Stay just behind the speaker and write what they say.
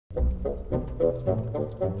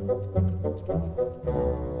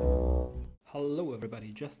Hello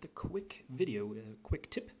everybody, just a quick video, a quick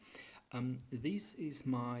tip. This is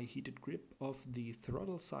my heated grip of the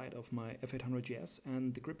throttle side of my F800 GS,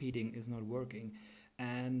 and the grip heating is not working,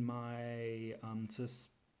 and my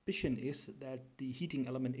suspicion is that the heating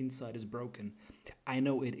element inside is broken. I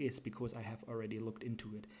know it is because I have already looked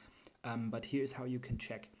into it, but here's how you can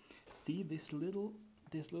check. See this little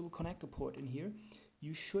connector port in here?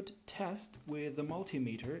 You should test with the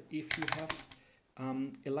multimeter if you have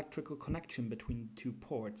electrical connection between two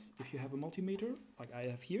ports. If you have a multimeter like I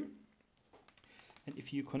have here, and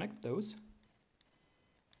if you connect those,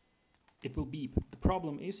 it will beep. The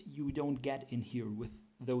problem is you don't get in here with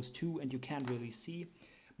those two and you can't really see.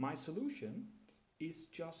 My solution is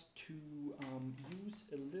just to use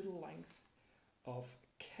a little length of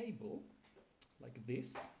cable like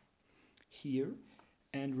this here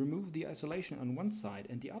and remove the isolation on one side,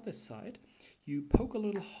 and the other side you poke a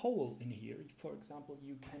little hole in here. For example,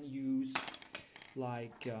 you can use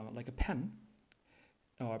like a pen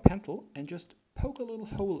or a pencil and just poke a little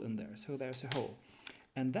hole in there, so there's a hole.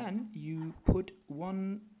 And then you put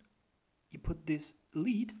this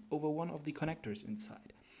lead over one of the connectors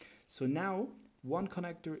inside. So now one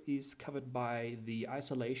connector is covered by the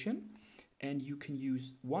isolation, and you can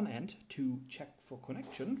use one end to check for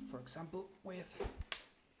connection, for example with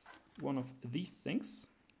one of these things,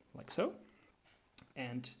 like so,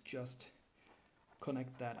 and just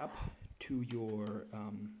connect that up to your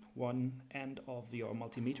one end of your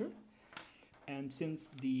multimeter. And since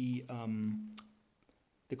the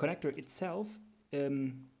connector itself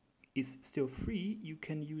is still free, you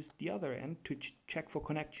can use the other end to check for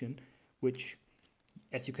connection, which,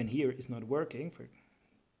 as you can hear, is not working.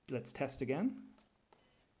 Let's test again.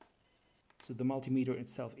 So the multimeter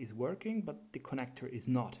itself is working, but the connector is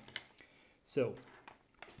not. So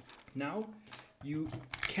now you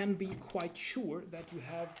can be quite sure that you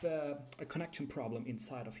have a connection problem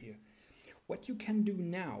inside of here. What you can do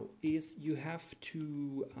now is you have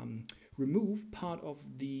to remove part of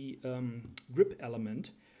the grip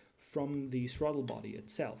element from the throttle body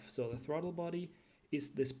itself. So the throttle body is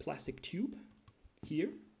this plastic tube here,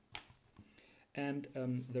 and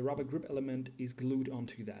the rubber grip element is glued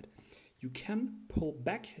onto that. You can pull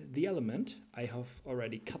back the element. I have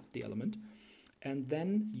already cut the element, and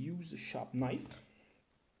then use a sharp knife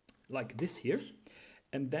like this here,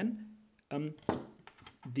 and then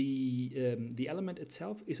the element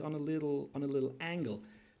itself is on a little angle.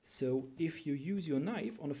 So if you use your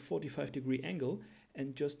knife on a 45-degree angle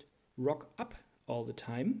and just rock up all the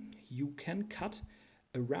time, you can cut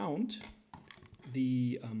around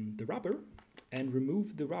the rubber and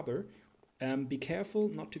remove the rubber. Be careful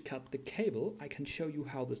not to cut the cable. I can show you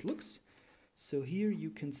how this looks. So here you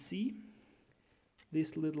can see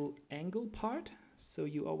this little angle part. So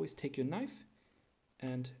you always take your knife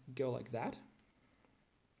and go like that.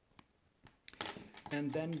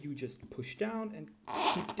 And then you just push down and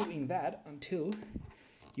keep doing that until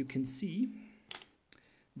you can see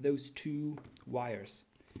those two wires,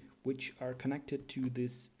 which are connected to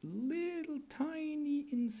this little tiny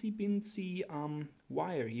insy-binsy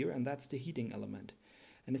wire here, and that's the heating element.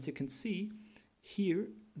 And as you can see here,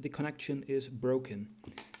 the connection is broken.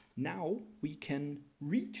 Now we can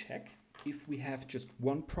recheck if we have just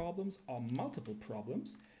one problem or multiple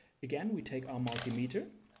problems. Again, we take our multimeter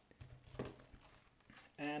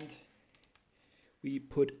and we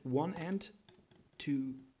put one end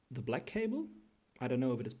to the black cable. I don't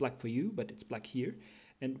know if it is black for you, but it's black here.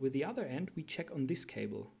 And with the other end, we check on this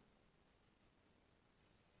cable.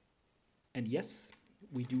 And yes,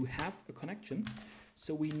 we do have a connection.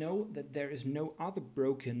 So we know that there is no other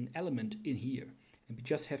broken element in here. And we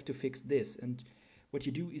just have to fix this. And what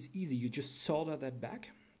you do is easy. You just solder that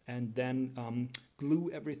back and then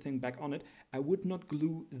glue everything back on it. I would not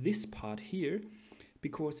glue this part here,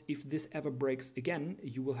 because if this ever breaks again,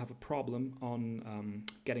 you will have a problem on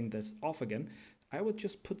getting this off again. I would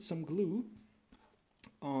just put some glue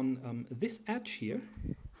on this edge here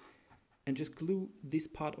and just glue this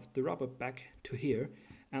part of the rubber back to here,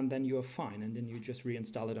 and then you are fine. And then you just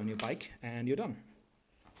reinstall it on your bike and you're done.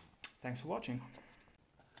 Thanks for watching.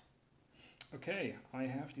 Okay, I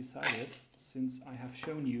have decided, since I have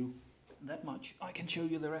shown you that much, I can show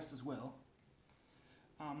you the rest as well.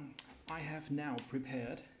 I have now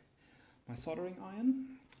prepared my soldering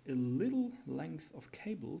iron, a little length of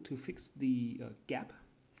cable to fix the gap,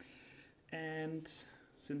 and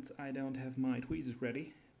since I don't have my tweezers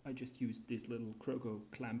ready, I just used this little croco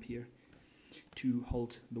clamp here to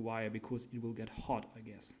hold the wire, because it will get hot, I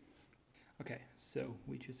guess. Okay, so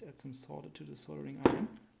we just add some solder to the soldering iron.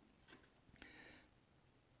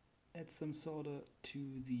 add some solder to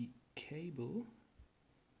the cable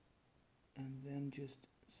and then just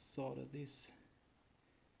solder this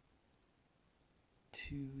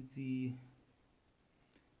to the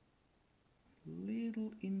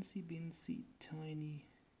little insy binsy tiny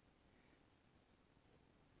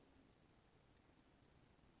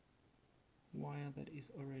wire that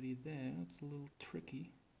is already there. It's a little tricky.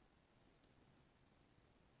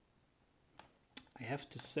 I have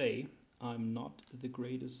to say, I'm not the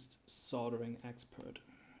greatest soldering expert.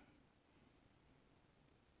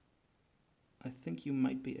 I think you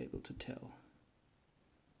might be able to tell.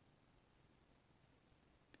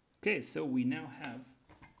 Okay, so we now have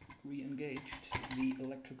re-engaged the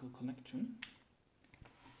electrical connection.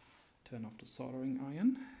 Turn off the soldering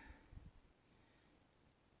iron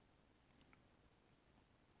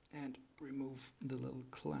and remove the little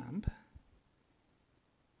clamp.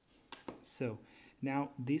 So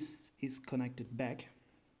now this is connected back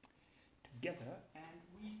together, and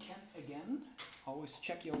we can again always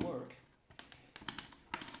check your work.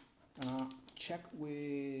 Check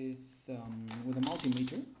with a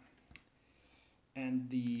multimeter and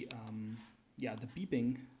the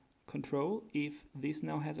beeping control if this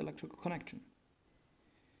now has electrical connection,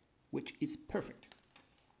 which is perfect.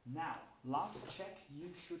 Now, last check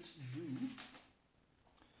you should do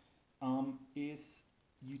is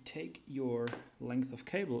you take your length of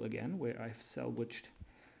cable again, where I've salvaged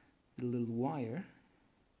the little wire,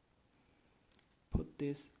 put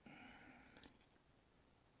this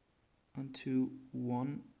onto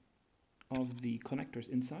one of the connectors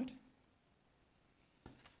inside,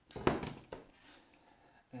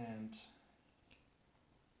 and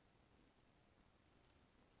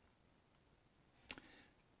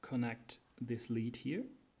connect this lead here.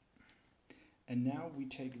 And now we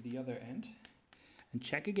take the other end and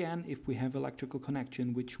check again if we have electrical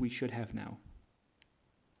connection, which we should have now.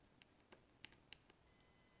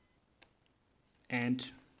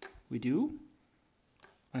 And we do,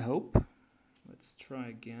 I hope. Let's try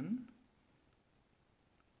again.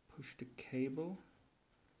 Push the cable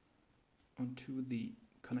onto the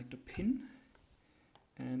connector pin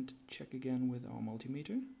and check again with our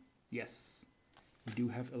multimeter. Yes, we do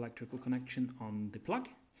have electrical connection on the plug.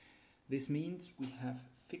 This means we have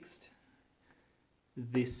fixed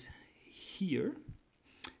this here,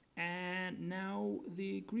 and now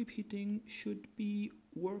the grip heating should be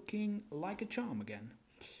working like a charm again.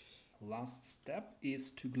 Last step is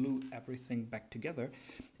to glue everything back together.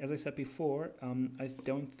 As I said before, I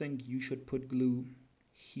don't think you should put glue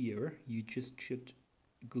here. You just should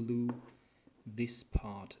glue this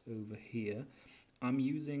part over here. I'm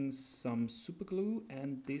using some super glue,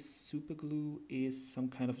 and this super glue is some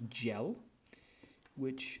kind of gel,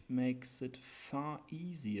 which makes it far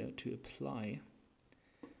easier to apply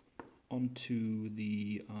onto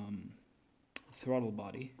the throttle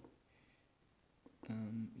body.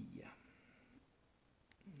 Yeah.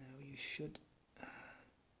 Now you should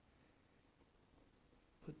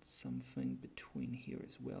put something between here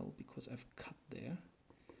as well, because I've cut there,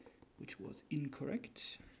 which was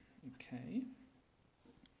incorrect. Okay.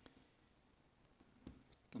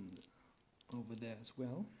 Put them over there as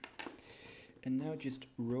well. And now just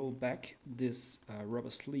roll back this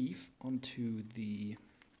rubber sleeve onto the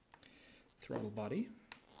throttle body.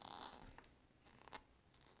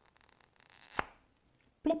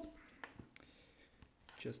 Plop!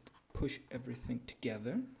 Just push everything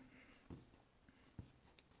together.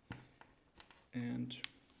 And,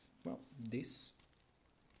 well, this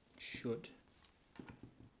should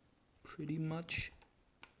pretty much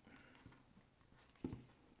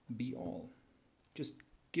be all. Just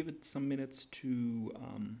give it some minutes to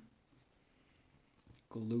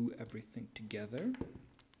glue everything together,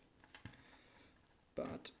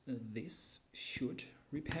 but this should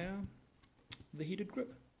repair the heated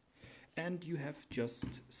grip, and you have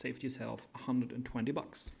just saved yourself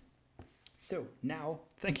 $120. So now,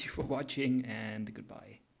 thank you for watching, and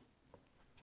goodbye.